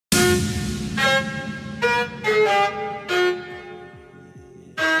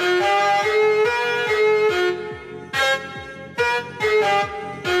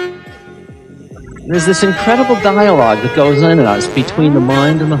There's this incredible dialogue that goes on in us between the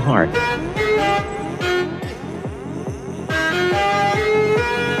mind and the heart.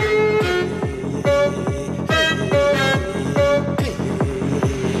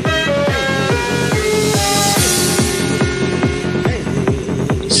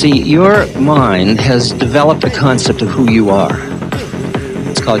 See, your mind has developed a concept of who you are.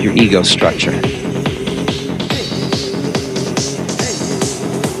 It's called your ego structure.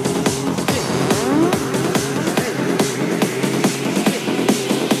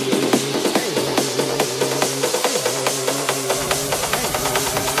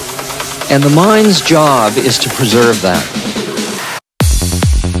 And the mind's job is to preserve that.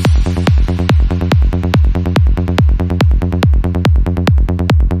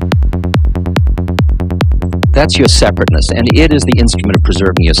 That's your separateness, and it is the instrument of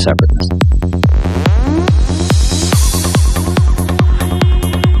preserving your separateness.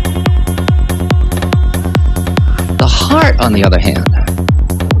 The heart, on the other hand,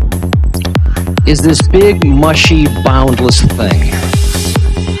 is this big, mushy, boundless thing.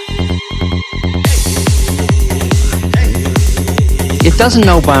 It doesn't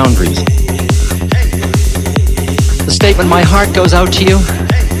know boundaries. The statement, "My heart goes out to you,"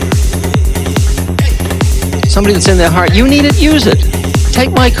 somebody that's in their heart, you need it, use it.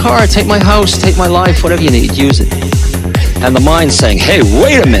 Take my car, take my house, take my life, whatever you need, use it. And the mind's saying, hey,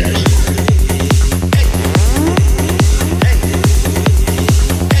 wait a minute.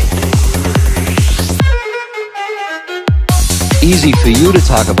 Easy for you to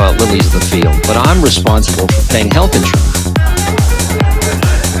talk about lilies of the field, but I'm responsible for paying health insurance.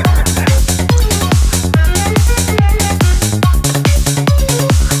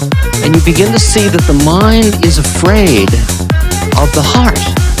 And you begin to see that the mind is afraid of the heart.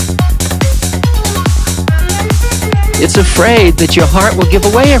 It's afraid that your heart will give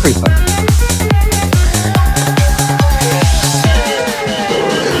away everything.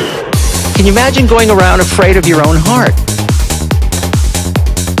 Can you imagine going around afraid of your own heart?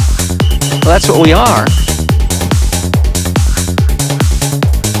 Well, that's what we are.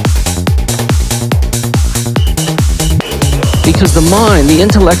 Because the mind, the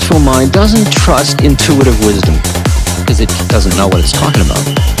intellectual mind, doesn't trust intuitive wisdom because it doesn't know what it's talking about.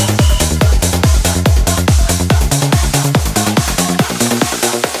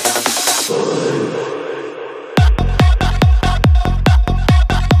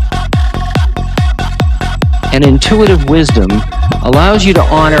 And intuitive wisdom allows you to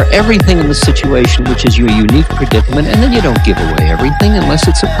honor everything in the situation, which is your unique predicament, and then you don't give away everything unless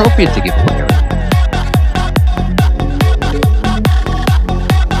it's appropriate to give away everything.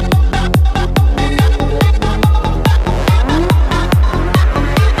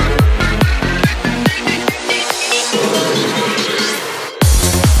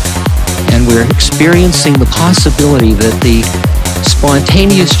 We're experiencing the possibility that the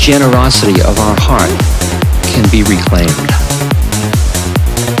spontaneous generosity of our heart can be reclaimed.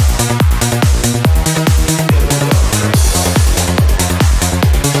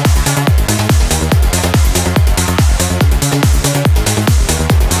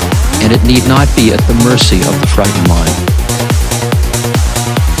 And it need not be at the mercy of the frightened mind.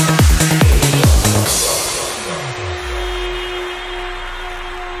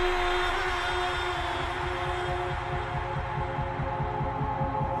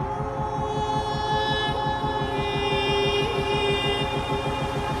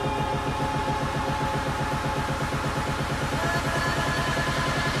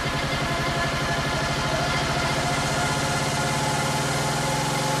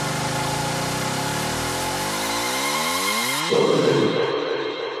 Bye.